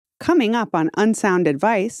Coming up on Unsound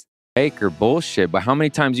Advice. Fake or bullshit, but how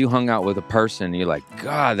many times you hung out with a person and you're like,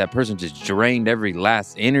 God, that person just drained every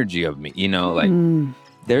last energy of me. You know, like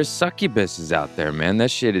there's succubuses out there, man.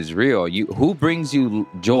 That shit is real. Who brings you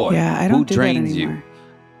joy? Yeah, I don't Who do drains that anymore.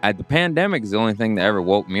 you? The pandemic is the only thing that ever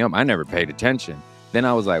woke me up. I never paid attention. Then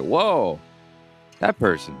I was like, whoa, that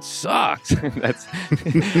person sucks.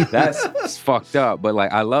 That's fucked up. But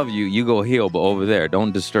like, I love you. You go heal, but over there,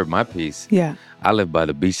 don't disturb my peace. Yeah. I live by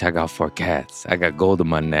the beach. I got 4 cats. I got gold in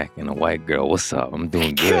my neck and a white girl. What's up? I'm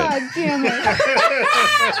doing good. God damn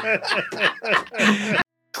it.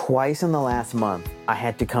 Twice in the last month, I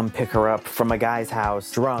had to come pick her up from a guy's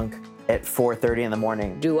house drunk at 4:30 in the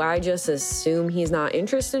morning. Do I just assume he's not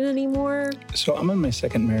interested anymore? So I'm in my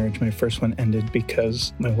second marriage. My first one ended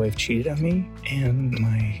because my wife cheated on me, and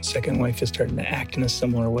my second wife is starting to act in a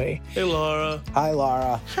similar way. Hey, Laura. Hi,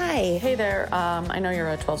 Laura. Hi. Hey there. I know you're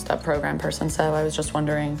a 12-step program person, so I was just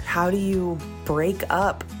wondering, how do you break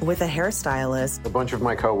up with a hairstylist? A bunch of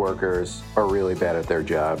my coworkers are really bad at their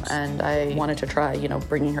jobs. And I wanted to try,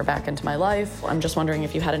 bringing her back into my life. I'm just wondering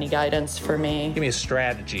if you had any guidance for me. Give me a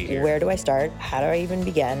strategy here. Where do I start? How do I even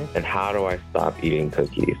begin? And how do I stop eating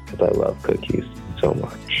cookies? Because I love cookies so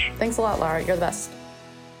much. Thanks a lot, Laura. You're the best.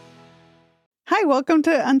 Hi, welcome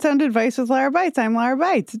to Unsound Advice with Laura Bites. I'm Laura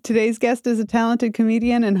Bites. Today's guest is a talented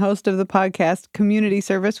comedian and host of the podcast Community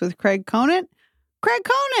Service with Craig Conant. Craig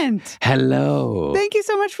Conant! Hello. Thank you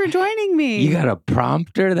so much for joining me. You got a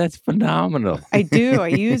prompter? That's phenomenal. I do. I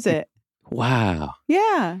use it. Wow.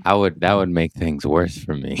 Yeah. That would make things worse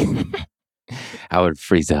for me. I would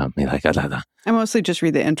freeze out, be like, I mostly just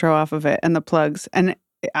read the intro off of it and the plugs, and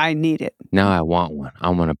I need it. Now I want one. I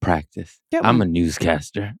want to practice. I'm a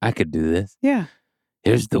newscaster. I could do this. Yeah.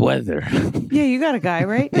 Here's the weather. Yeah, you got a guy,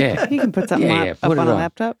 right? Yeah. He can put something up on a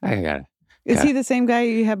laptop. I got it. Is he the same guy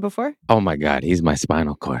you had before? Oh my God, he's my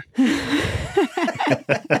spinal cord.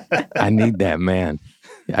 I need that man.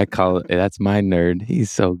 I call it, that's my nerd.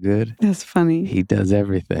 He's so good. That's funny. He does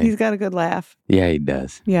everything. He's got a good laugh. Yeah, he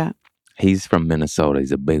does. Yeah. He's from Minnesota.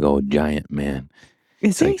 He's a big old giant man.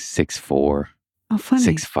 Is he? Like 6'4". Oh, funny.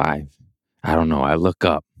 6'5". I don't know. I look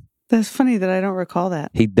up. That's funny that I don't recall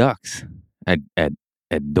that. He ducks at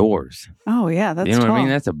doors. Oh, yeah. That's You know tall. what I mean?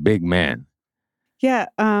 That's a big man. Yeah.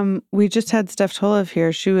 We just had Steph Tolev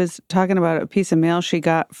here. She was talking about a piece of mail she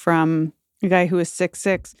got from a guy who was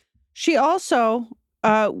 6'6". She also,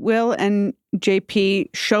 Will and JP,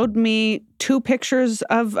 showed me 2 pictures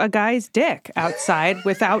of a guy's dick outside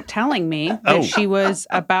without telling me that she was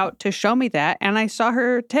about to show me that. And I saw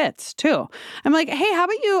her tits too. I'm like, hey, how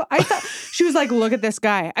about you? I thought she was like, look at this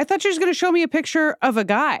guy. I thought she was going to show me a picture of a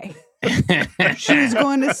guy. She was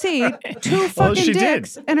going to see 2 fucking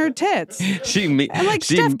dicks and her tits. I'm like,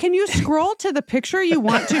 Steph, can you scroll to the picture you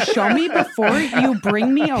want to show me before you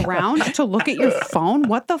bring me around to look at your phone?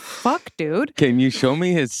 What the fuck, dude? Can you show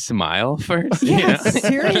me his smile first? Yeah,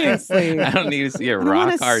 seriously. I don't need to see a rock hard I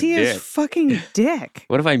want to see dick. his fucking dick.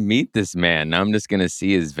 What if I meet this man? I'm just going to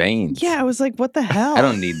see his veins. Yeah, I was like, what the hell? I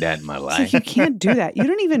don't need that in my It's life. like, you can't do that. You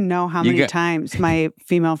don't even know how many times my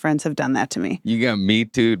female friends have done that to me. You got me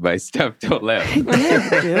too'd by Steph Tolev. I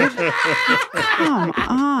did, dude. Come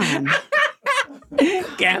on.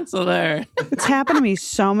 Cancel her. It's happened to me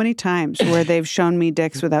so many times where they've shown me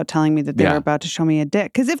dicks without telling me that they were about to show me a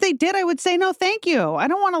dick. Because if they did, I would say no, thank you. I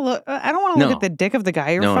don't want to look. I don't want to look at the dick of the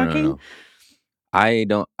guy you're fucking. No. I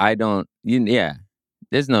don't. Yeah.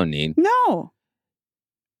 There's no need. No.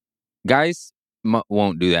 Guys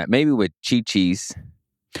won't do that. Maybe with chi-chis.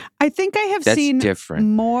 I think I have seen different.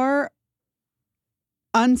 More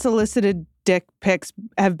unsolicited dick pics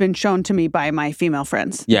have been shown to me by my female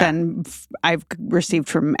friends than I've received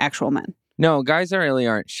from actual men. No, guys really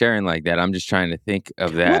aren't sharing like that. I'm just trying to think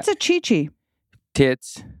of that. What's a chi-chi?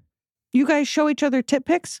 Tits. You guys show each other tit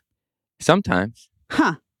pics? Sometimes.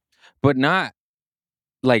 Huh. But not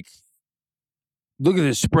like, look at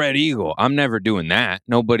this spread eagle. I'm never doing that.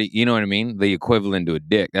 Nobody, you know what I mean? The equivalent to a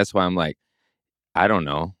dick. That's why I'm like, I don't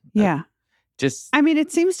know. Yeah. I mean,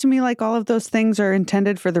 it seems to me like all of those things are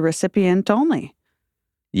intended for the recipient only.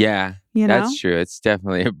 Yeah, that's true. It's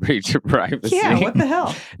definitely a breach of privacy. Yeah, what the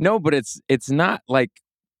hell? No, but it's not like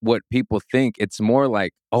what people think. It's more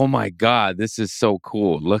like, oh my God, this is so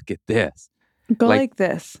cool. Look at this. Go like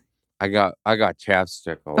this. I got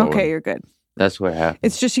chapstick all over. Okay, you're good. That's what happened.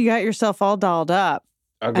 It's just you got yourself all dolled up.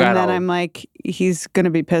 And then I'm like, he's going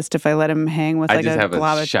to be pissed if I let him hang with like just a have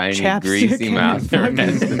glob a of shiny, chapstick greasy and mouth.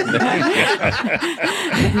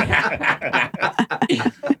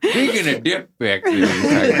 Speaking of dick pics, we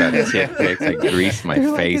talking about tit pics. I grease my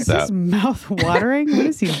They're face like, is up. his mouth watering? What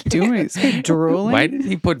is he doing? Is he drooling? Why did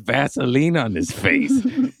he put Vaseline on his face?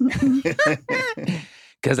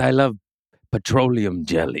 Because I love petroleum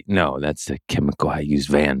jelly. No, that's a chemical I use.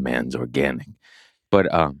 Van Man's organic. But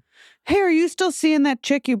hey, are you still seeing that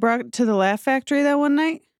chick you brought to the Laugh Factory that one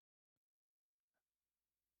night?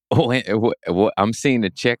 I'm seeing a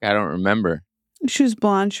chick. I don't remember. She was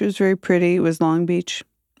blonde. She was very pretty. It was Long Beach.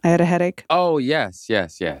 I had a headache. Oh, yes.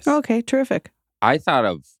 Okay, terrific. I thought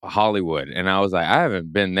of Hollywood, and I was like, I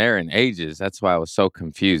haven't been there in ages. That's why I was so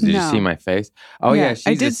confused. Did you see my face? Oh, yeah, she's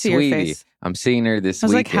I did a see your sweetie. face. I'm seeing her this I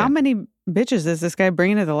was weekend. like, how many bitches is this guy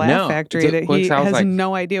bringing to the Laugh Factory that he has like,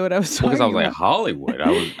 no idea what I was talking because I was about? like, Hollywood.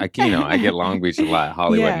 I get Long Beach a lot.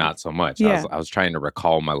 Hollywood, not so much. Yeah. I was trying to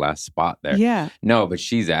recall my last spot there. Yeah. No, but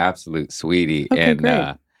she's an absolute sweetie. Okay, and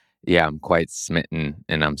great. yeah, I'm quite smitten,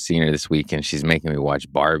 and I'm seeing her this weekend. She's making me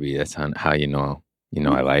watch Barbie. That's how you know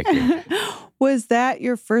I like her. Was that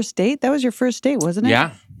your first date? That was your first date, wasn't it?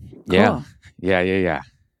 Yeah. Cool. Yeah.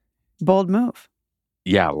 Bold move.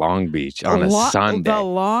 Yeah, Long Beach on a Sunday. The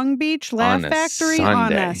Long Beach Laugh Factory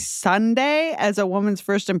on a Sunday as a woman's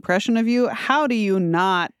first impression of you. How do you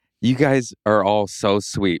not? You guys are all so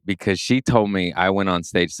sweet because she told me I went on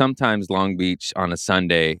stage. Sometimes Long Beach on a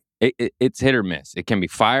Sunday, it's hit or miss. It can be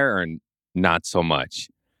fire or not so much.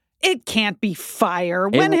 It can't be fire.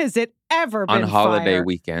 When has it ever been on holiday fire?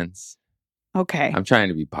 weekends? Okay. I'm trying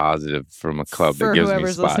to be positive from a club For that gives me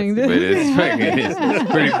whoever's spots, listening to but this.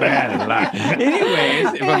 it's pretty bad a lot.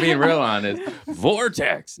 Anyways, if I'm being real honest,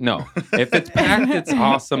 Vortex. No, if it's packed, it's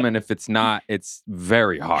awesome, and if it's not, it's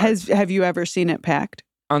very hard. Have you ever seen it packed?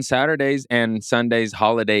 On Saturdays and Sundays,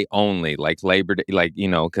 holiday only, like Labor Day,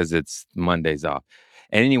 because it's Mondays off.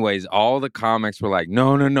 And anyways, all the comics were like,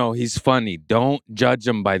 no, he's funny. Don't judge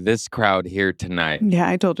him by this crowd here tonight. Yeah,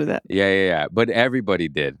 I told her that. Yeah. But everybody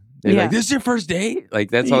did. They're like, this is your first date?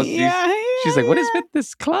 Like, that's all she's like, what is with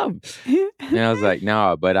this club? And I was like,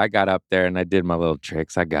 no, but I got up there and I did my little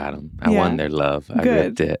tricks. I got them. I won their love. I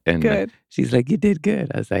ripped it. And she's like, you did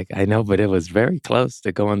good. I was like, I know, but it was very close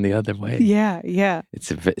to going the other way. Yeah.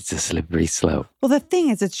 It's a slippery slope. Well, the thing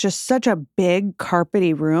is, it's just such a big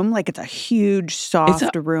carpety room. Like, it's a huge,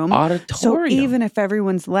 soft room. Auditorium. So even if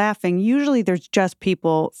everyone's laughing, usually there's just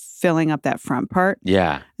people filling up that front part.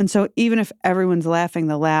 Yeah. And so even if everyone's laughing,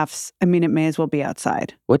 the laughs, I mean, it may as well be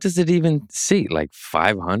outside. What does it even seat? Like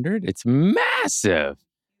 500? It's massive.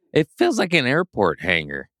 It feels like an airport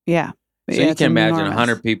hangar. Yeah. So you can imagine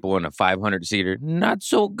 100 people in a 500-seater. Not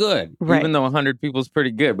so good. Right. Even though 100 people is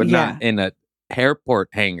pretty good, but not in a airport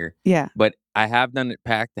hangar. Yeah. But I have done it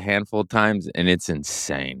packed a handful of times, and it's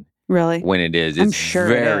insane. Really? When it is. It's I'm sure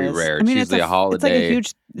very it is. rare. I mean, it's usually a holiday.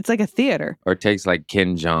 It's like a theater. Or it takes like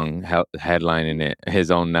Kim Jong headlining it his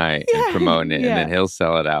own night and promoting it, and then he'll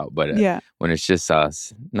sell it out. But when it's just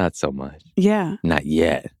us, not so much. Yeah. Not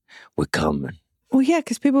yet. We're coming. Well, yeah,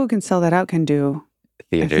 because people who can sell that out can do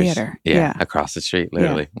theaters. A theater. Yeah, across the street,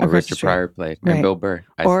 literally. Where Richard Pryor played and Bill Burr.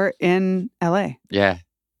 Or in L.A. Yeah.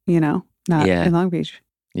 Not in Long Beach.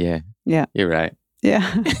 Yeah. Yeah. You're right.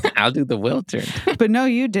 Yeah. I'll do the will turn. But no,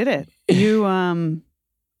 you did it. You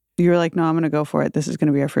were like, no, I'm going to go for it. This is going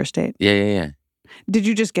to be our first date. Yeah. Did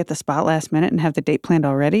you just get the spot last minute and have the date planned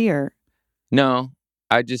already, or? No,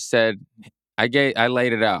 I just said, I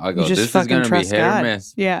laid it out. I go, this is going to be hit or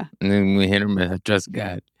miss. Yeah. And then we hit or miss. I trust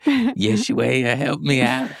God. Yeshua, help me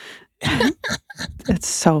out. That's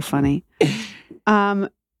so funny.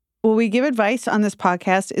 Will we give advice on this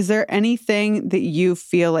podcast? Is there anything that you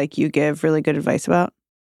feel like you give really good advice about?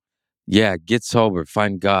 Yeah, get sober,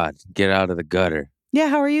 find God, get out of the gutter. Yeah,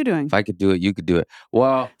 how are you doing? If I could do it, you could do it.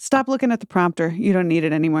 Well, stop looking at the prompter. You don't need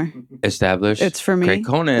it anymore. Established. It's for me. Craig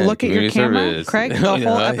Conant. Look at your camera. Service. Craig, the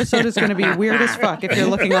whole episode is going to be weird as fuck if you're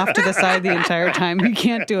looking off to the side the entire time. You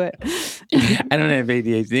can't do it. I don't have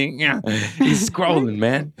ADHD. He's scrolling,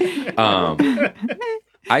 man.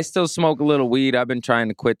 I still smoke a little weed. I've been trying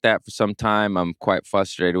to quit that for some time. I'm quite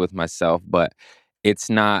frustrated with myself, but it's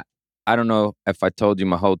not, I don't know if I told you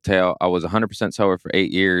my whole tale. I was 100% sober for 8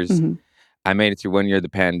 years. Mm-hmm. I made it through 1 year of the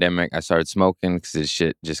pandemic. I started smoking because this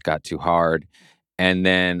shit just got too hard. And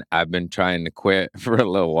then I've been trying to quit for a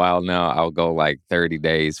little while now. I'll go like 30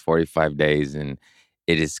 days, 45 days, and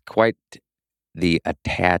it is quite the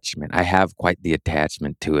attachment. I have quite the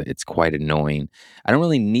attachment to it. It's quite annoying. I don't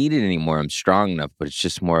really need it anymore. I'm strong enough, but it's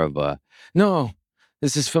just more of a, no,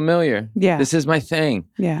 This is familiar. Yeah. This is my thing.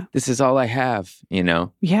 Yeah. This is all I have, you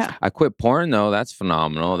know? Yeah. I quit porn, though. That's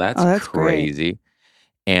phenomenal. That's crazy. Great.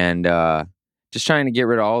 And just trying to get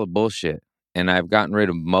rid of all the bullshit. And I've gotten rid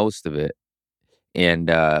of most of it.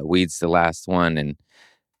 And weed's the last one. And,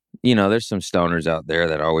 you know, there's some stoners out there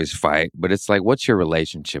that always fight. But it's like, what's your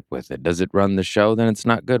relationship with it? Does it run the show? Then it's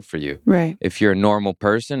not good for you. Right. If you're a normal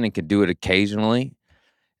person and could do it occasionally,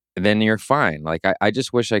 then you're fine. Like, I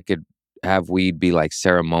just wish I could have weed be like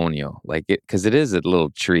ceremonial, like it, because it is a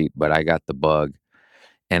little treat, but I got the bug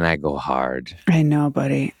and I go hard. I know,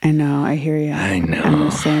 buddy. I know. I hear you. I know. I'm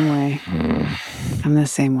the same way. I'm the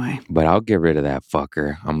same way. But I'll get rid of that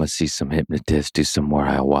fucker. I'm going to see some hypnotists, do some more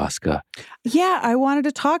ayahuasca. Yeah, I wanted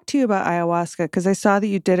to talk to you about ayahuasca because I saw that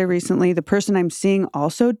you did it recently. The person I'm seeing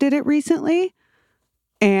also did it recently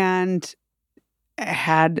and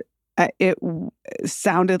had it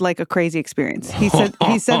sounded like a crazy experience. He said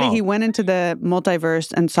that he went into the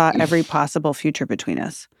multiverse and saw every possible future between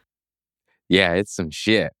us. Yeah, it's some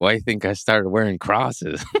shit. Why do you think I started wearing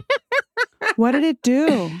crosses? What did it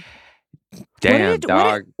do? Damn,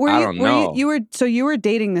 dog. I don't know. You were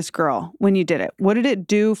dating this girl when you did it. What did it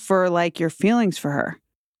do for like your feelings for her?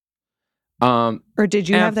 Or did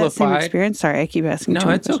you have that same experience? Sorry, I keep asking. No,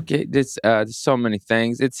 it's okay. There's so many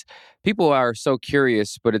things. People are so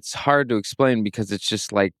curious, but it's hard to explain because it's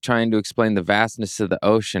just like trying to explain the vastness of the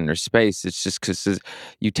ocean or space. It's just because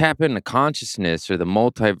you tap into consciousness or the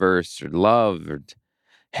multiverse or love or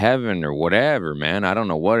heaven or whatever, man. I don't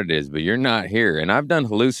know what it is, but you're not here. And I've done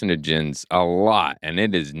hallucinogens a lot, and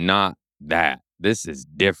it is not that. This is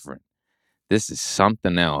different. This is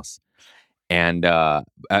something else. And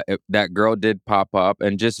that girl did pop up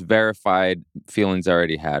and just verified feelings I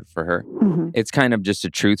already had for her. Mm-hmm. It's kind of just a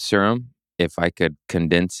truth serum. If I could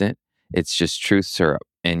condense it, it's just truth syrup.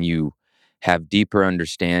 And you have deeper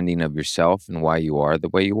understanding of yourself and why you are the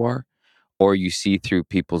way you are. Or you see through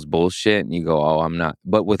people's bullshit and you go, oh, I'm not.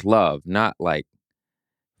 But with love, not like,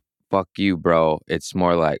 fuck you, bro. It's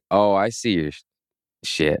more like, oh, I see your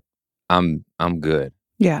shit. I'm good.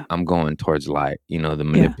 Yeah. I'm going towards light, the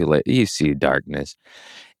manipulate. Yeah. You see darkness.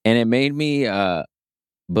 And it made me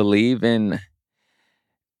believe in,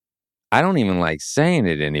 I don't even like saying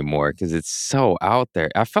it anymore because it's so out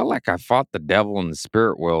there. I felt like I fought the devil in the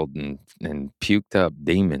spirit world and puked up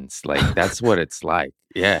demons. Like, that's what it's like.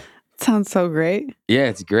 Yeah. Sounds so great. Yeah,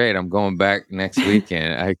 it's great. I'm going back next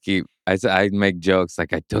weekend. I make jokes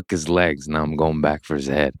like I took his legs, now I'm going back for his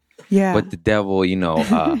head. Yeah. But the devil,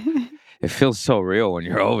 it feels so real when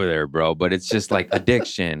you're over there, bro. But it's just like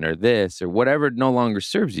addiction or this or whatever no longer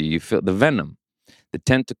serves you. You feel the venom, the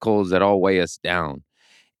tentacles that all weigh us down.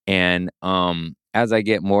 And as I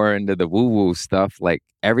get more into the woo-woo stuff, like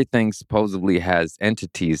everything supposedly has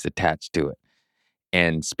entities attached to it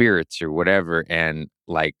and spirits or whatever. And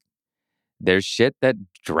like there's shit that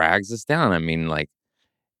drags us down. I mean, like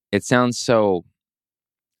it sounds so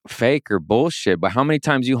fake or bullshit, but how many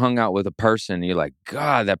times you hung out with a person and you're like,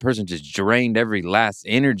 God, that person just drained every last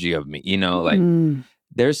energy of me,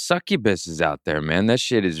 there's succubuses out there, man. That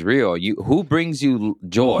shit is real. Who brings you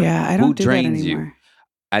joy? Yeah, I don't who do drains that anymore.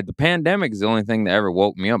 you? The pandemic is the only thing that ever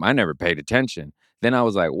woke me up. I never paid attention. Then I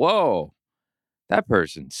was like, whoa, that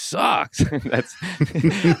person sucks. That's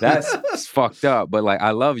fucked up. But like,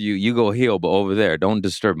 I love you. You go heal, but over there, don't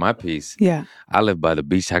disturb my peace. Yeah. I live by the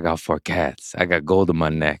beach. I got 4 cats. I got gold in my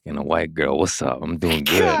neck and a white girl. What's up? I'm doing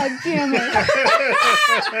good. God damn it.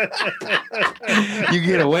 You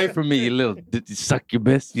get away from me, you little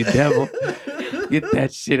succubus, you devil. Get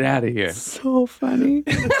that shit out of here. So funny.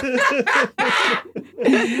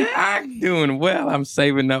 I'm doing well. I'm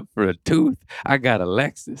saving up for a tooth. I got a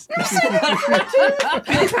Lexus.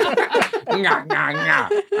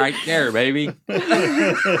 Right there, baby.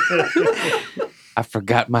 I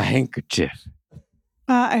forgot my handkerchief.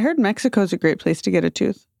 I heard Mexico's a great place to get a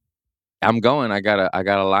tooth. I'm going. I got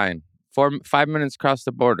a line. 5 minutes across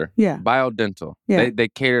the border. Yeah. Biodental. Yeah. They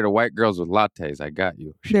cater to white girls with lattes. I got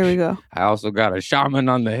you. There we go. I also got a shaman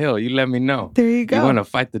on the hill. You let me know. There you go. You want to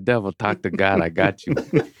fight the devil, talk to God. I got you.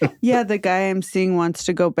 Yeah, the guy I'm seeing wants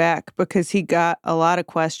to go back because he got a lot of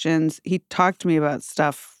questions. He talked to me about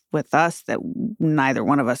stuff with us that neither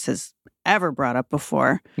one of us has ever brought up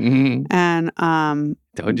before. Mm-hmm. And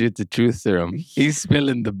told you it's a truth serum. He's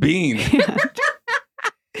spilling the beans.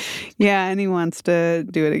 Yeah, and he wants to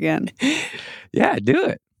do it again. Yeah, do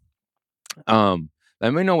it.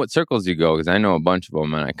 Let me know what circles you go because I know a bunch of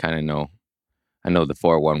them, and I kind of know. I know the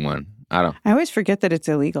 411. I always forget that it's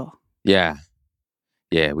illegal. Yeah,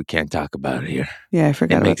 we can't talk about it here. Yeah, I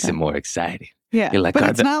forgot. It makes it more exciting. Yeah, You're like, but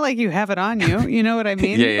God, it's not like you have it on you. You know what I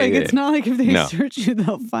mean? Yeah, like yeah. it's not like if they No. search you,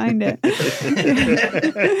 they'll find it.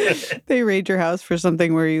 They raid your house for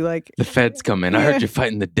something where you like. the feds come in. I heard you're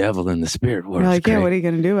fighting the devil in the spirit world. You're like, yeah, what are you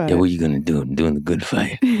gonna do about Yeah, it? what are you gonna do? I'm doing the good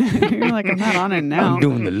fight. You're like, I'm not on it now. I'm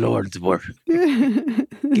doing the Lord's work.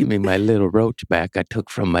 Give me my little roach back I took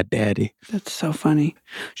from my daddy. That's so funny.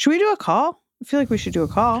 Should we do a call? I feel like we should do a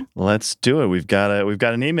call. Let's do it. We've got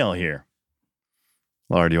an email here.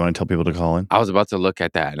 Laura, do you want to tell people to call in? I was about to look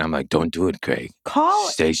at that, and I'm like, don't do it, Craig.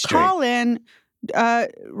 Stay straight. Call in,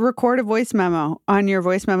 record a voice memo on your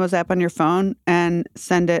voice memos app on your phone and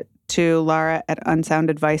send it to Laura at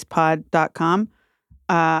unsoundadvicepod.com.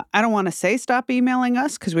 I don't want to say stop emailing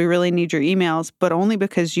us because we really need your emails, but only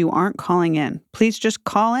because you aren't calling in. Please just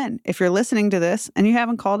call in. If you're listening to this and you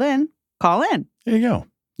haven't called in, call in. There you go.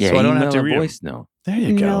 Yeah, so I don't have to read a voice note. There you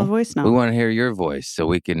Email go. a voice note. We want to hear your voice so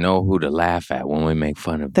we can know who to laugh at when we make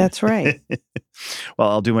fun of you. That's right. Well,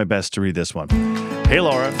 I'll do my best to read this one. Hey,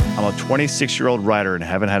 Laura, I'm a 26-year-old writer and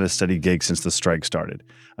haven't had a steady gig since the strike started.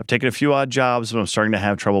 I've taken a few odd jobs, but I'm starting to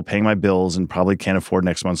have trouble paying my bills and probably can't afford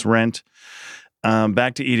next month's rent.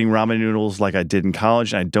 Back to eating ramen noodles like I did in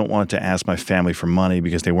college, and I don't want to ask my family for money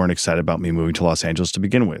because they weren't excited about me moving to Los Angeles to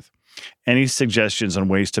begin with. Any suggestions on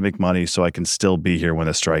ways to make money so I can still be here when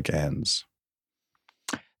the strike ends?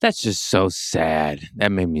 That's just so sad.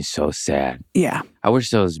 That made me so sad. Yeah. I wish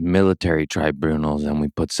those military tribunals and we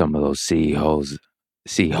put some of those CEOs.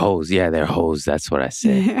 Yeah, they're hoes. That's what I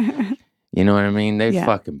said. You know what I mean? They're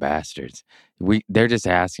fucking bastards. They're just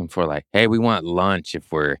asking for like, hey, we want lunch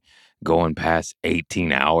if we're going past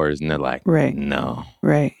 18 hours. And they're like, right. No.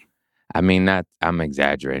 Right. I mean, I'm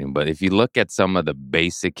exaggerating, but if you look at some of the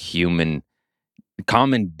basic human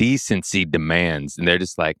common decency demands, and they're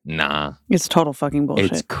just like, nah. It's total fucking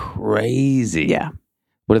bullshit. It's crazy. Yeah.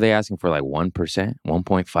 What are they asking for? Like 1%?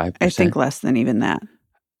 1.5%? I think less than even that.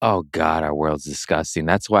 Oh, God, our world's disgusting.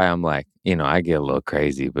 That's why I'm like, I get a little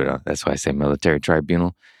crazy, but that's why I say military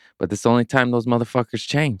tribunal. But that's the only time those motherfuckers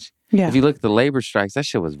change. Yeah. If you look at the labor strikes, that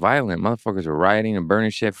shit was violent. Motherfuckers were rioting and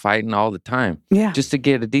burning shit, fighting all the time. Yeah. Just to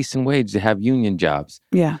get a decent wage to have union jobs.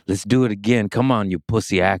 Yeah. Let's do it again. Come on, you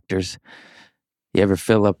pussy actors. You ever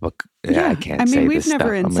fill up a... Yeah. I can't say we've this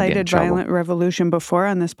never stuff. incited violent revolution before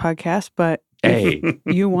on this podcast, but hey,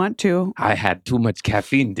 you want to. I had too much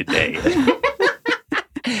caffeine today.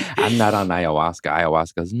 I'm not on ayahuasca.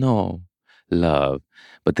 Ayahuasca's no love.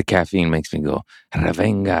 But the caffeine makes me go,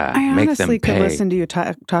 revenga. I Make honestly them pay. could listen to you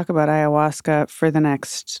talk about ayahuasca for the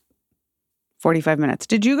next 45 minutes.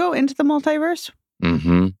 Did you go into the multiverse?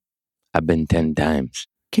 Mm-hmm. I've been 10 times.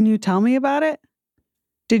 Can you tell me about it?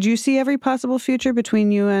 Did you see every possible future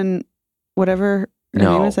between you and whatever her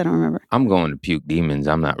name is? I don't remember. I'm going to puke demons.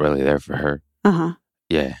 I'm not really there for her. Uh-huh.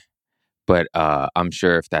 Yeah. But I'm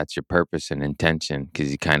sure if that's your purpose and intention,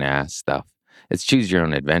 because you kind of ask stuff. It's choose your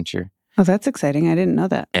own adventure. Oh, that's exciting. I didn't know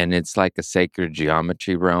that. And it's like a sacred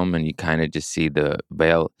geometry realm, and you kind of just see the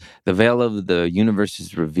veil. The veil of the universe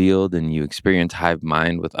is revealed, and you experience hive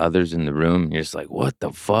mind with others in the room. And you're just like, what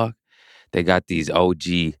the fuck? They got these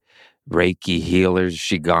OG Reiki healers,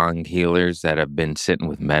 Qigong healers that have been sitting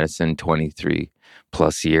with medicine 23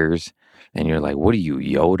 plus years. And you're like, what are you,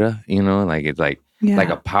 Yoda? Like it's like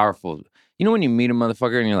a powerful... when you meet a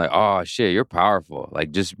motherfucker and you're like, oh shit, you're powerful.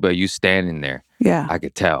 Like just by you standing there, yeah, I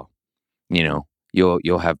could tell.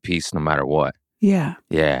 You'll have peace no matter what. Yeah.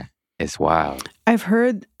 Yeah. It's wild. I've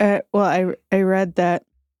heard, I read that,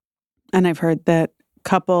 and I've heard that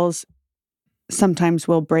couples sometimes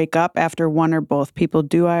will break up after one or both people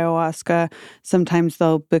do ayahuasca. Sometimes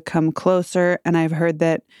they'll become closer. And I've heard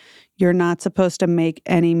that you're not supposed to make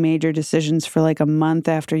any major decisions for like a month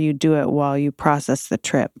after you do it while you process the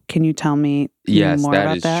trip. Can you tell me more about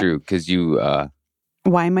that? Yes, that is true. Because you...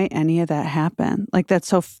 Why might any of that happen? Like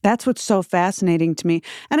that's what's so fascinating to me.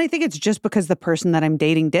 And I think it's just because the person that I'm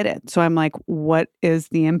dating did it. So I'm like, what is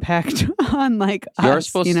the impact on like us? You're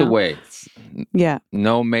supposed to wait. Yeah.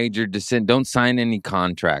 No major decision. Don't sign any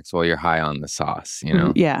contracts while you're high on the sauce,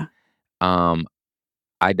 Yeah.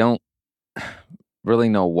 I don't really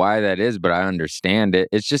know why that is, but I understand it.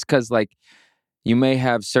 It's just because like you may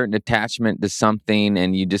have certain attachment to something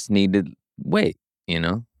and you just need to wait,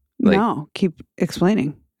 Like, no, keep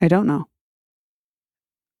explaining. I don't know.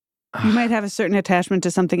 You might have a certain attachment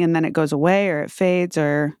to something and then it goes away or it fades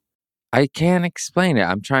or... I can't explain it.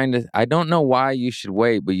 I don't know why you should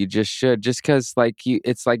wait, but you just should. Just because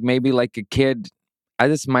it's like maybe like a kid.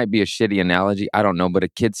 This might be a shitty analogy. I don't know, but a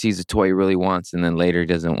kid sees a toy he really wants and then later he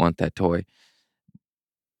doesn't want that toy.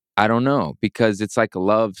 I don't know, because it's like a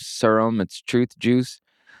love serum. It's truth juice.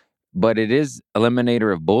 But it is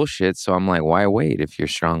eliminator of bullshit. So I'm like, why wait if you're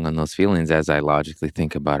strong on those feelings? As I logically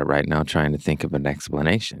think about it right now, trying to think of an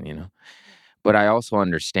explanation, you know. But I also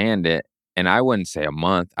understand it, and I wouldn't say a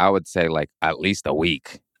month. I would say like at least a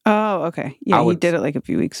week. Oh, okay. Yeah, he did it like a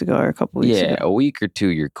few weeks ago or a couple weeks ago. Yeah, a week or two,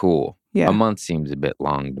 you're cool. Yeah. A month seems a bit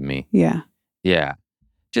long to me. Yeah. Yeah.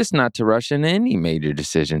 Just not to rush into any major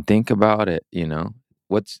decision. Think about it, you know.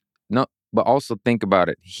 But also think about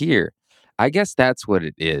it here. I guess that's what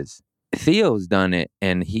it is. Theo's done it,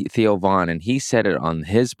 and Theo Vaughn, and he said it on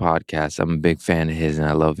his podcast. I'm a big fan of his, and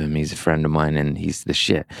I love him. He's a friend of mine, and he's the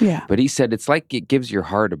shit. Yeah. But he said it's like it gives your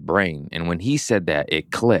heart a brain, and when he said that,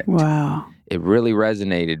 it clicked. Wow. It really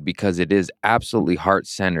resonated because it is absolutely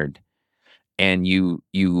heart-centered, and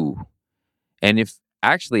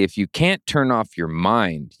if you can't turn off your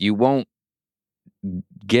mind, you won't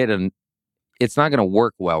it's not going to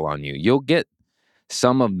work well on you. You'll get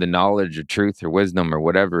some of the knowledge or truth or wisdom or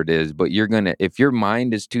whatever it is, but if your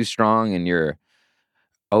mind is too strong and you're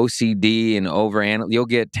OCD and you'll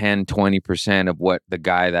get 10, 20% of what the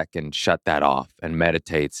guy that can shut that off and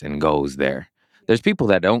meditates and goes there. There's people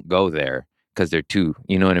that don't go there because they're too,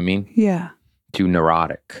 you know what I mean? Yeah. Too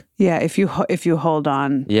neurotic. Yeah, if you hold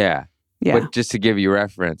on. Yeah. Yeah. But just to give you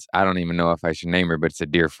reference, I don't even know if I should name her, but it's a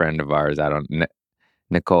dear friend of ours.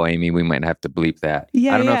 Nicole Amy, we might have to bleep that.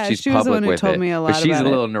 Yeah, I don't know if she's she was the public one who with told it, me a lot but she's about a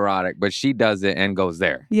little neurotic, but she does it and goes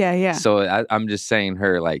there. Yeah, yeah. So I'm just saying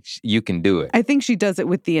her, like, you can do it. I think she does it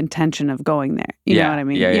with the intention of going there. You know what I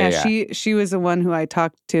mean? Yeah. She was the one who I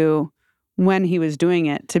talked to when he was doing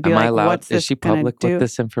it to be Am I allowed? what's this Is she gonna public do? with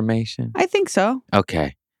this information? I think so.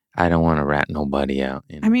 Okay. I don't want to rat nobody out.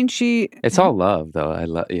 You know? I mean, it's all love, though.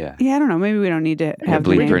 Yeah. Yeah, I don't know. Maybe we don't need to have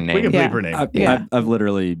bleep her name. We can bleep her name. I've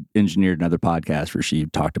literally engineered another podcast where she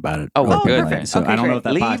talked about it. Oh, well, good. Perfect. So Okay, I don't know if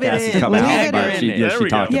that Leave podcast it has in. come Leave out, it but in she there.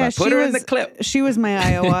 talked about Yeah, it. Put her in the clip. She was my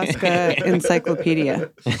ayahuasca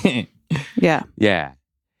encyclopedia. Yeah. Yeah.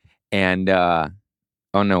 And, oh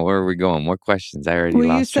no, where are we going? More questions? I already lost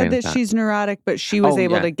Well, you said train of that thought. she's neurotic, but she was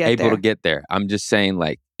able to get there. Able to get there. I'm just saying,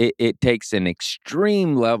 like, it takes an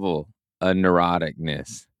extreme level of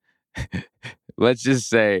neuroticness. Let's just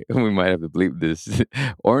say, we might have to bleep this,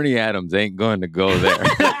 Orny Adams ain't going to go there.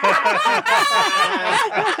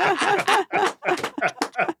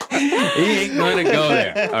 He ain't going to go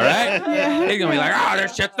there, all right? Yeah. He's going to be like, oh,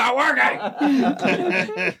 this shit's not working.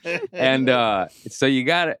 And so you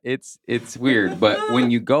got to, it's weird. But when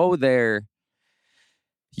you go there,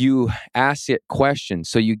 you ask it questions.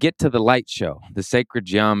 So you get to the light show, the sacred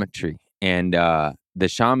geometry. And the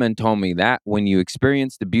shaman told me that when you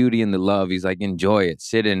experience the beauty and the love, he's like, enjoy it.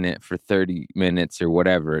 Sit in it for 30 minutes or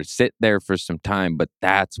whatever. Sit there for some time. But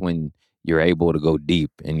that's when you're able to go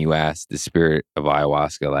deep and you ask the spirit of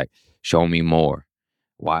ayahuasca, like, show me more.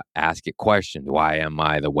 Why? Ask it questions. Why am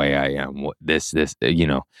I the way I am? What, this, you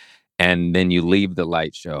know. And then you leave the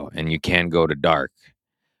light show and you can go to dark.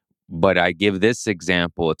 But I give this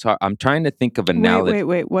example. It's hard. I'm trying to think of an analogy.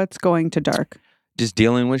 Wait. What's going to dark? Just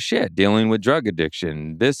dealing with shit, dealing with drug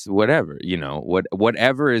addiction, this, whatever, you know,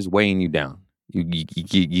 whatever is weighing you down. You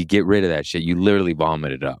get rid of that shit. You literally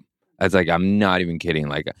vomit it up. It's like, I'm not even kidding.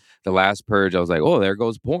 Like the last purge, I was like, oh, there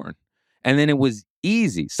goes porn. And then it was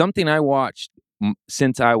easy. Something I watched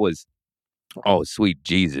since I was, oh, sweet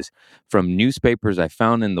Jesus, from newspapers I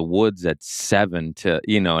found in the woods at 7 to,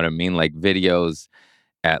 you know what I mean? Like videos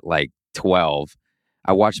at like 12.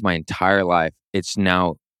 I watched my entire life. It's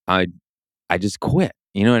now, I just quit.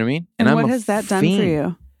 You know what I mean? And what has that done for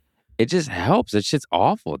you? It just helps. It's just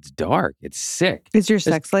awful. It's dark. It's sick. Is your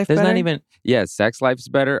sex life better? Not even, sex life's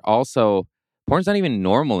better. Also, porn's not even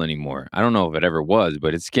normal anymore. I don't know if it ever was,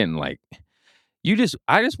 but it's getting like,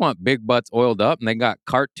 I just want big butts oiled up and they got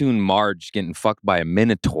cartoon Marge getting fucked by a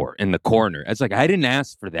minotaur in the corner. It's like, I didn't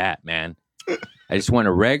ask for that, man. I just want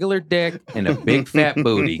a regular dick and a big fat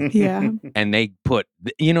booty. Yeah. And they put,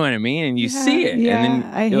 you know what I mean? And you see it. Yeah, and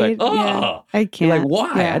then you're like, oh. I can't. You're like,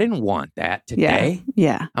 why? Yeah. I didn't want that today.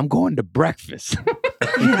 Yeah. I'm going to breakfast.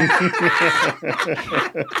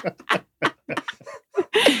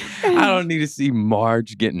 I don't need to see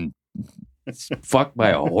Marge getting fucked by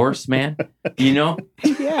a horse, man. You know?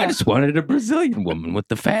 Yeah. I just wanted a Brazilian woman with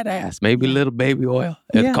the fat ass, maybe a little baby oil.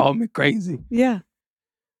 It called me crazy. Yeah.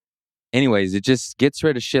 Anyways, it just gets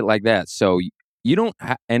rid of shit like that. So you don't,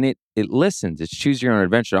 and it listens. It's choose your own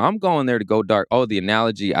adventure. I'm going there to go dark. Oh, the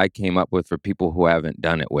analogy I came up with for people who haven't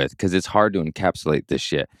done it with, because it's hard to encapsulate this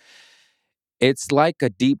shit. It's like a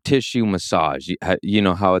deep tissue massage. You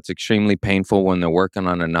know how it's extremely painful when they're working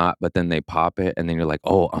on a knot, but then they pop it and then you're like,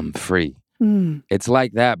 oh, I'm free. It's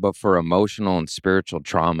like that, but for emotional and spiritual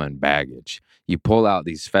trauma and baggage. You pull out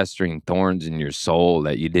these festering thorns in your soul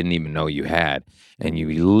that you didn't even know you had, and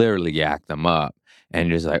you literally yak them up, and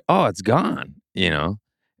you're just like, oh, it's gone, And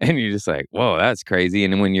you're just like, whoa, that's crazy.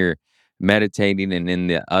 And when you're meditating and in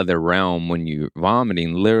the other realm, when you're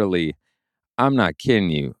vomiting, literally, I'm not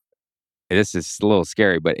kidding you. This is a little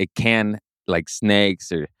scary, but it can, like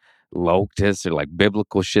snakes or locusts or like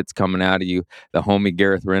biblical shit's coming out of you. The homie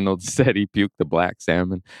Gareth Reynolds said he puked the black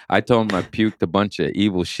salmon. I told him I puked a bunch of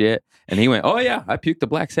evil shit, and he went, oh yeah, I puked the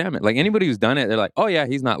black salmon. Like anybody who's done it, they're like, oh yeah,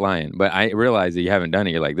 he's not lying. But I realize that you haven't done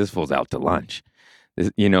it. You're like, this fool's out to lunch,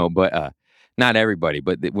 but not everybody.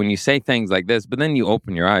 But when you say things like this, but then you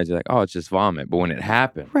open your eyes, you're like, oh, it's just vomit. But when it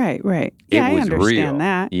happened, right. Yeah, it was I understand real,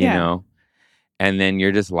 that. you know, and then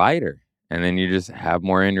you're just lighter. And then you just have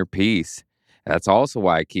more inner peace. That's also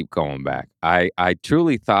why I keep going back. I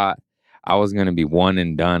truly thought I was going to be one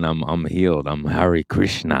and done. I'm healed. I'm Hare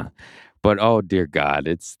Krishna. But oh dear God,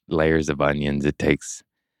 it's layers of onions. It takes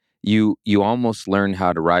you almost learn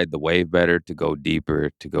how to ride the wave better, to go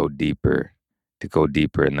deeper, to go deeper, to go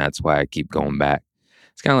deeper. And that's why I keep going back.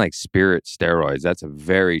 It's kind of like spirit steroids. That's a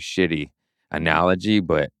very shitty analogy,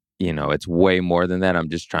 but it's way more than that. I'm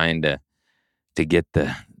just trying to get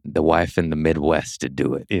the wife in the Midwest to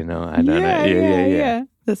do it, I don't know. Yeah.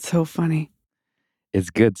 That's so funny. It's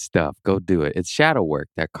good stuff. Go do it. It's shadow work,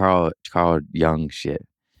 that Carl Jung shit.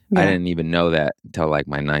 Yeah. I didn't even know that until like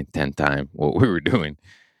my 9th, 10th time, what we were doing.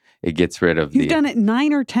 It gets rid of You've done it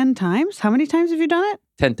 9 or 10 times? How many times have you done it?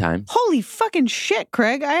 10 times. Holy fucking shit,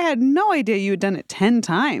 Craig. I had no idea you had done it 10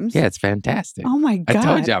 times. Yeah, it's fantastic. Oh my God. I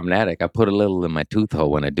told you I'm an addict. I put a little in my tooth hole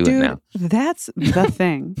when I do it now. That's the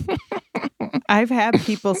thing. I've had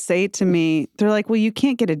people say to me, they're like, well, you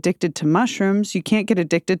can't get addicted to mushrooms. You can't get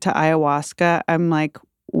addicted to ayahuasca. I'm like,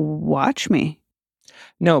 watch me.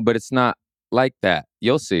 No, but it's not like that.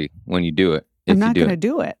 You'll see when you do it. I'm not going to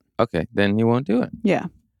do it. Okay, then you won't do it. Yeah.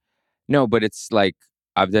 No, but it's like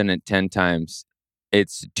I've done it 10 times.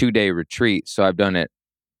 It's a 2-day retreat, so I've done it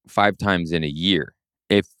 5 times in a year.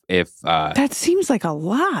 If that seems like a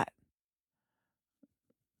lot.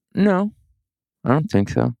 No, I don't think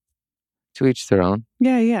so. To each their own.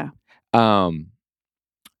 Yeah.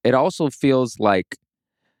 It also feels like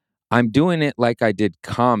I'm doing it like I did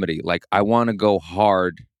comedy. Like I want to go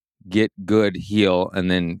hard, get good, heal, and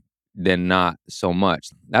then not so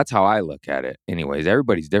much. That's how I look at it. Anyways,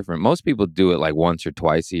 everybody's different. Most people do it like once or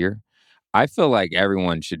twice a year. I feel like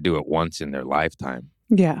everyone should do it once in their lifetime.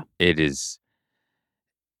 Yeah. It is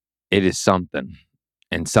something,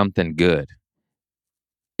 and something good.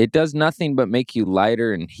 It does nothing but make you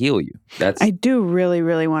lighter and heal you. I do really,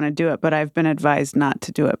 really want to do it, but I've been advised not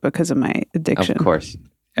to do it because of my addiction. Of course.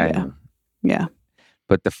 Yeah.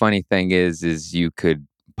 But the funny thing is you could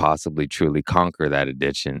possibly truly conquer that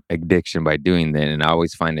addiction by doing that. And I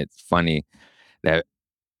always find it funny that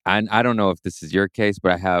I don't know if this is your case,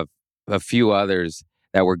 but I have a few others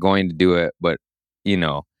that were going to do it, but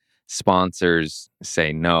sponsors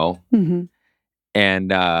say no. Mm-hmm.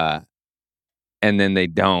 And then they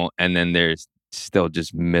don't, and then they're still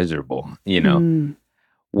just miserable,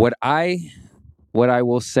 What I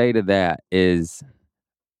will say to that is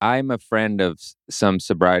I'm a friend of some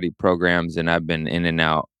sobriety programs, and I've been in and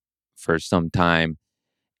out for some time.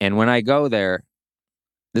 And when I go there,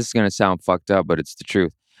 this is going to sound fucked up, but it's the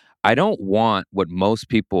truth. I don't want what most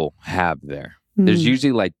people have there. There's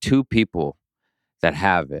usually like 2 people that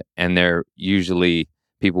have it, and they're usually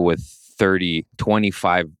people with 30,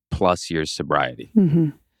 25 plus years sobriety. Mm-hmm.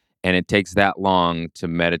 And it takes that long to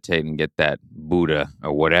meditate and get that Buddha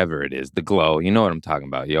or whatever it is, the glow. You know what I'm talking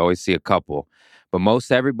about. You always see a couple, but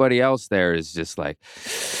most everybody else there is just like,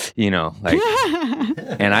 and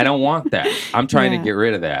I don't want that. I'm trying to get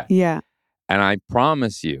rid of that. Yeah. And I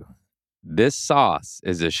promise you, this sauce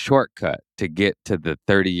is a shortcut to get to the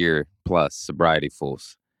 30-year plus sobriety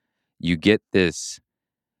fools. You get this.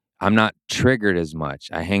 I'm not triggered as much.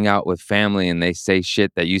 I hang out with family and they say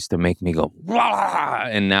shit that used to make me go, wah!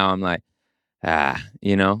 And now I'm like,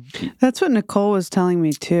 That's what Nicole was telling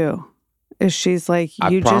me too. Is she's like,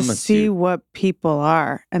 you just see what people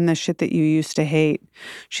are and the shit that you used to hate.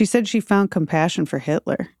 She said she found compassion for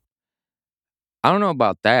Hitler. I don't know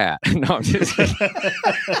about that. No, I'm just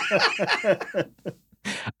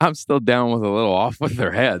I'm still down with a little off with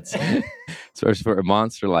their heads. Especially for a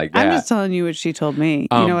monster like that. I'm just telling you what she told me.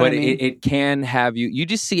 You know what I mean? It can have you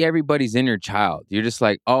just see everybody's inner child. You're just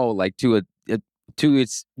like, oh, like to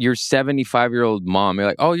it's your 75-year-old mom. You're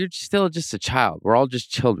like, oh, you're still just a child. We're all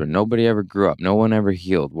just children. Nobody ever grew up. No one ever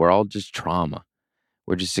healed. We're all just trauma.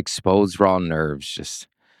 We're just exposed raw nerves, just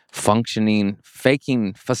functioning,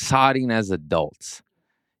 faking, facading as adults.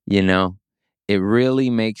 You know, it really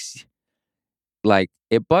makes, like,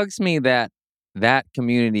 it bugs me that that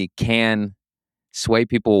community can sway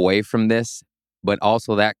people away from this, but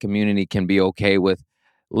also that community can be okay with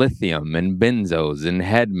lithium and benzos and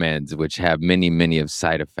head meds, which have many, many of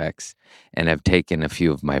side effects, and have taken a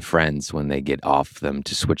few of my friends when they get off them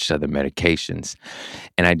to switch to other medications.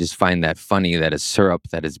 And I just find that funny that a syrup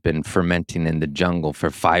that has been fermenting in the jungle for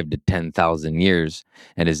 5 to 10,000 years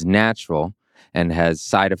and is natural and has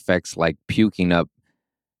side effects like puking up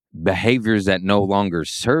behaviors that no longer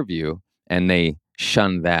serve you, and they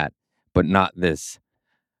shun that, but not this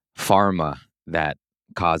pharma that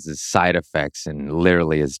causes side effects and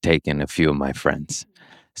literally has taken a few of my friends.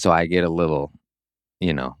 So I get a little,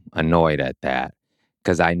 annoyed at that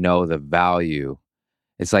because I know the value.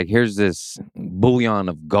 It's like, here's this bullion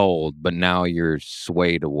of gold, but now you're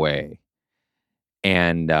swayed away.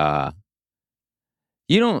 And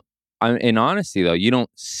you don't, in honesty though, you don't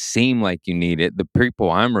seem like you need it. The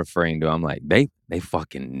people I'm referring to, I'm like, they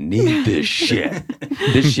fucking need this shit.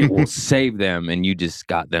 This shit will save them, and you just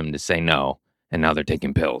got them to say no, and now they're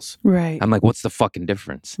taking pills. Right. I'm like, what's the fucking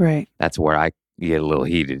difference? Right. That's where I get a little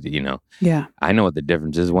heated, Yeah. I know what the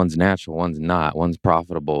difference is. One's natural, one's not. One's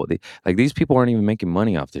profitable. These people aren't even making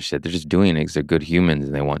money off this shit. They're just doing it because they're good humans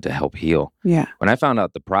and they want to help heal. Yeah. When I found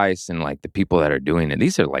out the price and like the people that are doing it,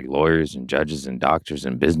 these are like lawyers and judges and doctors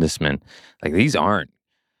and businessmen. Like, these aren't.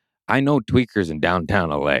 I know tweakers in downtown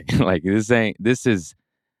LA. Like, this is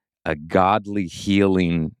a godly,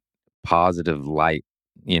 healing, positive light,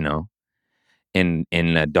 in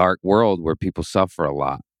a dark world where people suffer a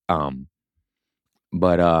lot.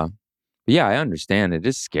 But yeah, I understand. It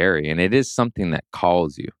is scary, and it is something that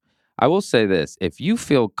calls you. I will say this. If you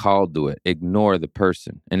feel called to it, ignore the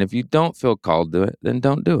person. And if you don't feel called to it, then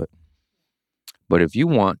don't do it. But if you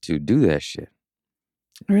want to do that shit,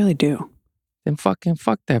 I really do. Then fuck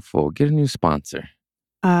that fool. Get a new sponsor.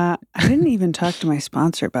 I didn't even talk to my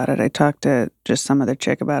sponsor about it. I talked to just some other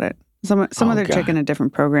chick about it. Some other chick in a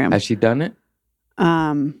different program. Has she done it?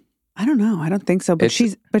 I don't know. I don't think so. But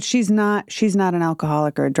she's not an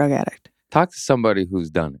alcoholic or a drug addict. Talk to somebody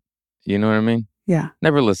who's done it. You know what I mean? Yeah.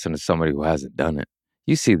 Never listen to somebody who hasn't done it.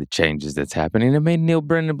 You see the changes that's happening. It made Neil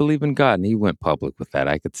Brennan believe in God, and he went public with that.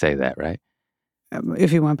 I could say that, right?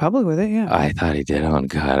 If he went public with it, yeah. I thought he did. Oh,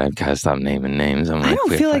 God. I've got to stop naming names. I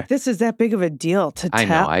don't feel like this is that big of a deal to tell. I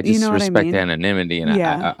know. I just respect anonymity, and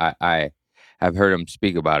yeah. I've heard him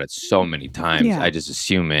speak about it so many times. Yeah. I just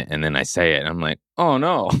assume it, and then I say it, and I'm like, oh,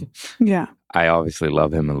 no. Yeah. I obviously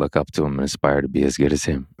love him and look up to him and aspire to be as good as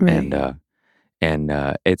him. Right.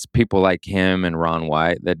 And it's people like him and Ron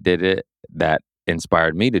White that did it that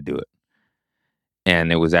inspired me to do it.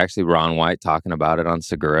 And it was actually Ron White talking about it on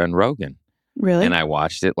Segura and Rogan. Really? And I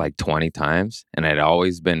watched it like 20 times, and it had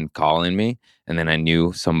always been calling me. And then I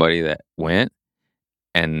knew somebody that went,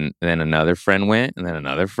 and then another friend went, and then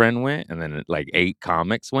another friend went, and then like 8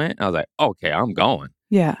 comics went. I was like, okay, I'm going.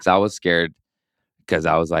 Yeah. So I was scared because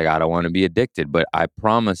I was like, I don't want to be addicted. But I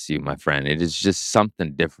promise you, my friend, it is just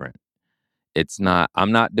something different.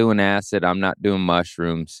 I'm not doing acid. I'm not doing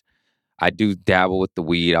mushrooms. I do dabble with the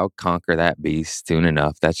weed. I'll conquer that beast soon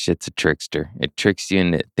enough. That shit's a trickster. It tricks you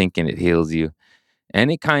into thinking it heals you.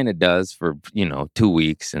 And it kind of does for, 2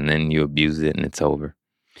 weeks, and then you abuse it and it's over.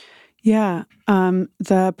 Yeah.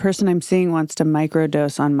 The person I'm seeing wants to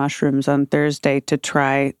microdose on mushrooms on Thursday to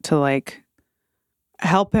try to like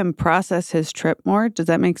help him process his trip more. Does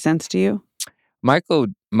that make sense to you?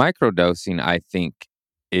 Microdosing, I think,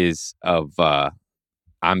 is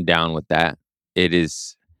I'm down with that. It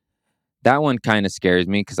is. That one kind of scares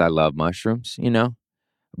me because I love mushrooms,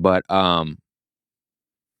 but I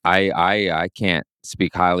can't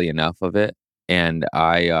speak highly enough of it, and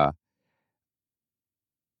I've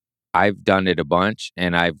done it a bunch,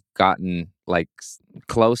 and I've gotten like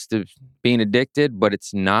close to being addicted, but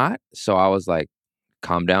it's not. So I was like,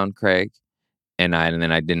 "Calm down, Craig," and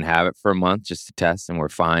then I didn't have it for a month just to test, and we're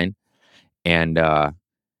fine. And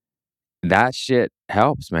that shit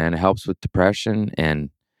helps, man. It helps with depression,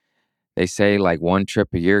 and they say like 1 trip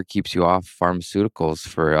a year keeps you off pharmaceuticals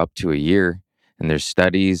for up to a year. And there's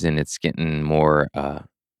studies, and it's getting more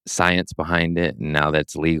science behind it. And now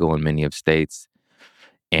that's legal in many of states.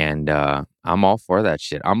 And I'm all for that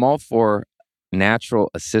shit. I'm all for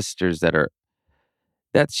natural assisters that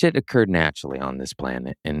shit occurred naturally on this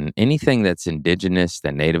planet. And anything that's indigenous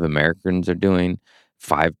that Native Americans are doing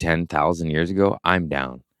 5,000-10,000 years ago, I'm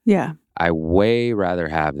down. Yeah. I way rather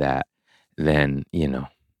have that than,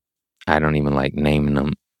 I don't even like naming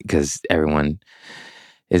them because everyone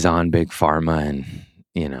is on big pharma,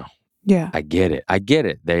 and Yeah. I get it.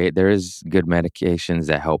 There is good medications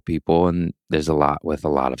that help people, and there's a lot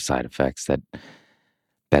of side effects that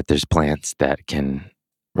there's plants that can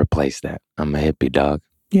replace that. I'm a hippie dog.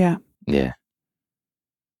 Yeah. Yeah.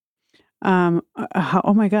 Oh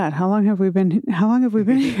my God! How long have we been here?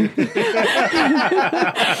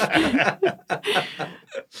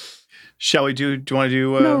 Shall we do? Do you want to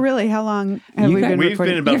do? No, really. How long have we been We've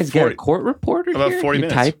recording? been about You guys 40. got a court reporter About here? 40 You're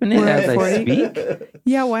minutes. typing it We're as at I 40? speak.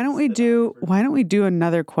 Yeah. Why don't we do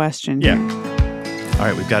another question? Yeah. All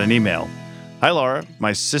right, we've got an email. Hi, Laura.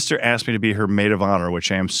 My sister asked me to be her maid of honor,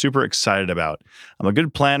 which I am super excited about. I'm a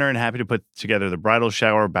good planner and happy to put together the bridal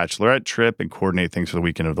shower, bachelorette trip, and coordinate things for the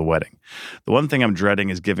weekend of the wedding. The one thing I'm dreading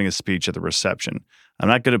is giving a speech at the reception. I'm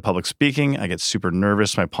not good at public speaking. I get super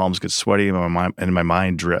nervous. My palms get sweaty and my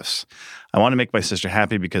mind drifts. I want to make my sister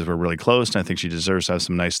happy because we're really close, and I think she deserves to have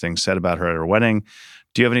some nice things said about her at her wedding.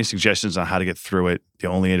 Do you have any suggestions on how to get through it? The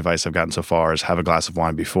only advice I've gotten so far is have a glass of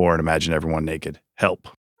wine before and imagine everyone naked. Help.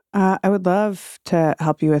 I would love to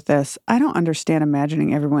help you with this. I don't understand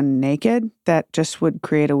imagining everyone naked. That just would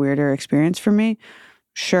create a weirder experience for me.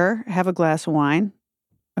 Sure, have a glass of wine.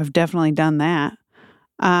 I've definitely done that.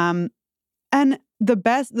 And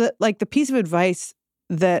the piece of advice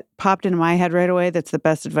that popped into my head right away, that's the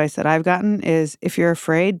best advice that I've gotten, is if you're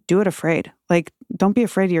afraid, do it afraid. Like, don't be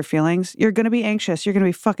afraid of your feelings. You're going to be anxious. You're going to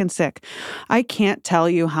be fucking sick. I can't tell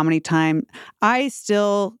you how many times I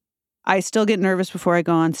still get nervous before I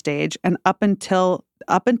go on stage. And up until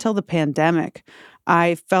the pandemic,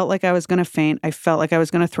 I felt like I was going to faint. I felt like I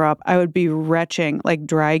was going to throw up. I would be retching, like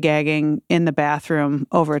dry gagging in the bathroom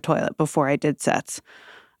over a toilet before I did sets.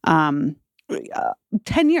 10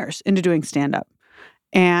 years into doing stand-up.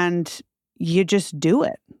 And you just do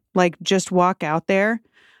it. Like, just walk out there.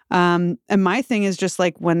 And my thing is just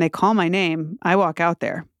like, when they call my name, I walk out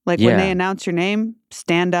there. Like, when they announce your name,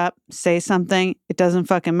 stand up, say something. It doesn't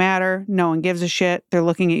fucking matter. No one gives a shit. They're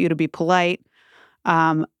looking at you to be polite.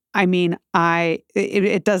 It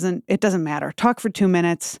doesn't matter. Talk for 2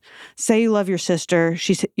 minutes. Say you love your sister.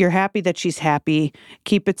 You're happy that she's happy.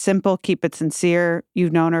 Keep it simple. Keep it sincere.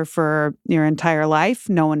 You've known her for your entire life.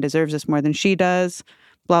 No one deserves this more than she does.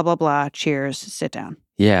 Blah, blah, blah. Cheers. Sit down.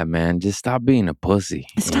 Yeah, man. Just stop being a pussy.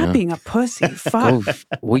 Stop being a pussy. Fuck.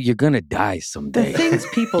 Well, you're going to die someday. The things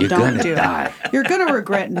people don't do. Die. You're going to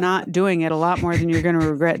regret not doing it a lot more than you're going to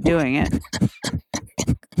regret doing it.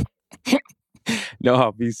 No,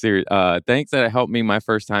 I'll be serious. Thanks that it helped me my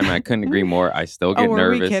first time. I couldn't agree more. I still get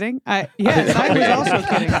nervous. Were we kidding? Yes, I was also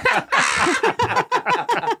kidding.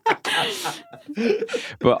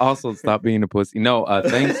 But also stop being a pussy. No,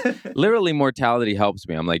 thanks. Literally, mortality helps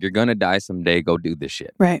me. I'm like, you're going to die someday. Go do this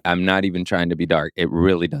shit. Right. I'm not even trying to be dark. It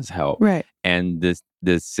really does help. Right. And this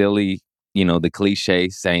silly, the cliche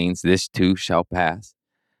sayings, this too shall pass.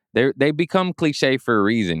 They become cliche for a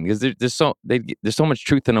reason because there's so much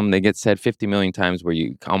truth in them. They get said 50 million times where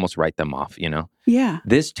you almost write them off, Yeah.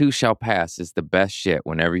 This too shall pass is the best shit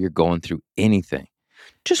whenever you're going through anything.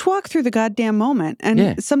 Just walk through the goddamn moment.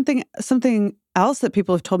 And something else that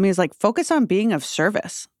people have told me is like, focus on being of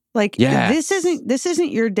service. Like, this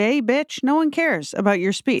isn't your day, bitch. No one cares about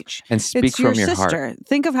your speech. And speak from your sister. Heart.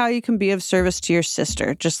 Think of how you can be of service to your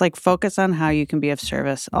sister. Just like focus on how you can be of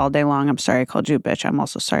service all day long. I'm sorry I called you a bitch. I'm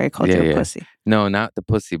also sorry I called you a pussy. No, not the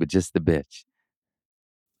pussy, but just the bitch.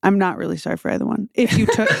 I'm not really sorry for either one. If you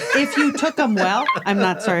took them well, I'm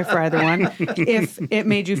not sorry for either one. If it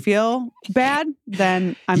made you feel bad,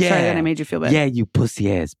 then I'm sorry that I made you feel bad. Yeah, you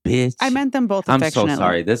pussy ass bitch. I meant them both affectionately. I'm so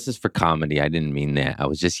sorry. This is for comedy. I didn't mean that. I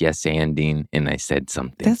was just yes-anding and I said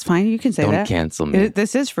something. That's fine. You can say that. Don't cancel me.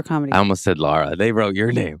 This is for comedy. I almost said Laura. They wrote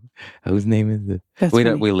your name. Whose name is it?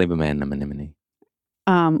 We leave a man anonymity.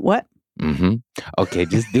 What? Mm-hmm. Okay,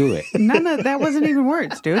 just do it. No, that wasn't even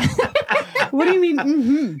words, dude. What do you mean,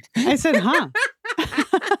 mm-hmm? I said, huh?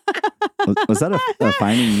 Was that a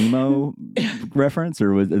Finding Nemo reference,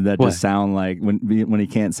 or did that just sound like when he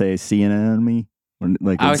can't say "see an enemy"?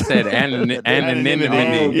 I said anonymity.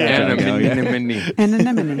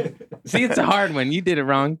 Anonymity. See, it's a hard one. You did it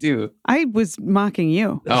wrong too. I was mocking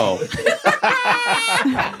you. Oh.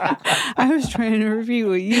 I was trying to review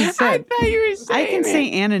what you said. I thought you were saying I can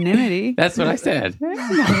say anonymity. That's what I said. No,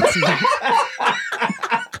 it's not.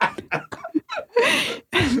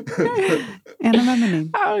 Anonymity.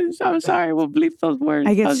 I'm sorry. We'll bleep those words.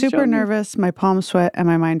 I get super nervous. My palms sweat and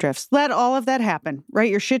my mind drifts. Let all of that happen.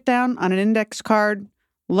 Write your shit down on an index card.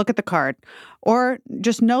 Look at the card. Or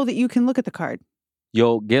just know that you can look at the card.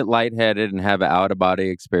 You'll get lightheaded and have an out-of-body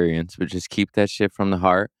experience, but just keep that shit from the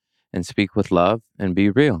heart and speak with love and be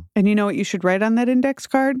real. And you know what you should write on that index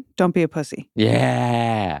card? Don't be a pussy.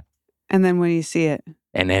 Yeah. And then when you see it.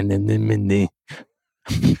 And then.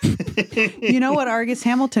 You know what Argus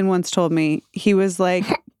Hamilton once told me? He was like,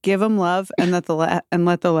 give them love and let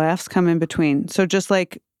the laughs come in between. So just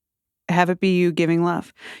like have it be you giving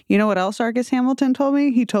love. You know what else Argus Hamilton told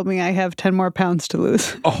me? He told me I have 10 more pounds to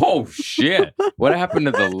lose. Oh, shit. What happened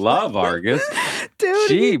to the love, Argus? Dude,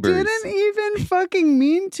 Jeebers. He didn't even fucking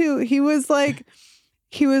mean to. He was like,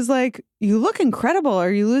 you look incredible.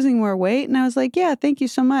 Are you losing more weight? And I was like, yeah, thank you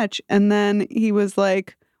so much. And then he was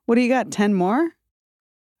like, what do you got, 10 more?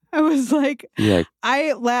 I was like, yeah.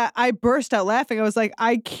 I burst out laughing. I was like,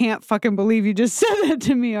 I can't fucking believe you just said that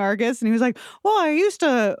to me, Argus. And he was like, well, I used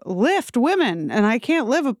to lift women and I can't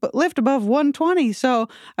lift above 120. So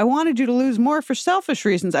I wanted you to lose more for selfish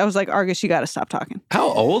reasons. I was like, Argus, you got to stop talking.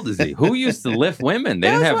 How old is he? Who used to lift women? They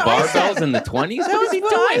didn't have barbells in the 20s? What is he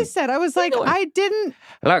doing? I said. I was like, I didn't.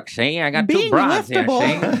 Look, see, I got 2 bras here,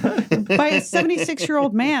 see? By a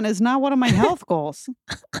 76-year-old man is not one of my health goals.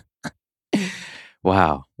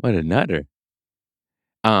 Wow, what a nutter.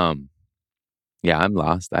 Yeah, I'm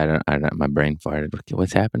lost. I don't my brain farted.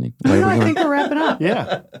 What's happening? I think we're wrapping up.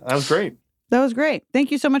 Yeah, that was great. That was great.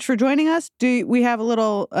 Thank you so much for joining us. Do we have a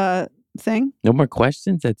little thing? No more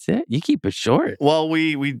questions? That's it? You keep it short. Well,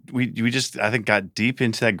 we just, I think, got deep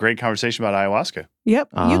into that great conversation about ayahuasca. Yep.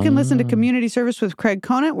 You can listen to Community Service with Craig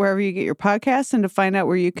Conant wherever you get your podcasts. And to find out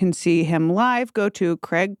where you can see him live, go to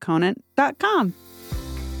craigconant.com.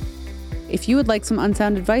 If you would like some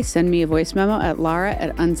unsound advice, send me a voice memo at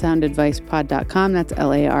lara@unsoundadvicepod.com. That's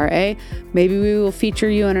Lara. Maybe we will feature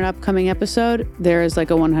you in an upcoming episode. There is like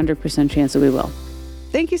a 100% chance that we will.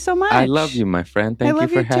 Thank you so much. I love you, my friend. Thank you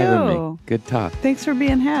for having me. Good talk. Thanks for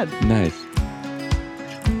being had. Nice.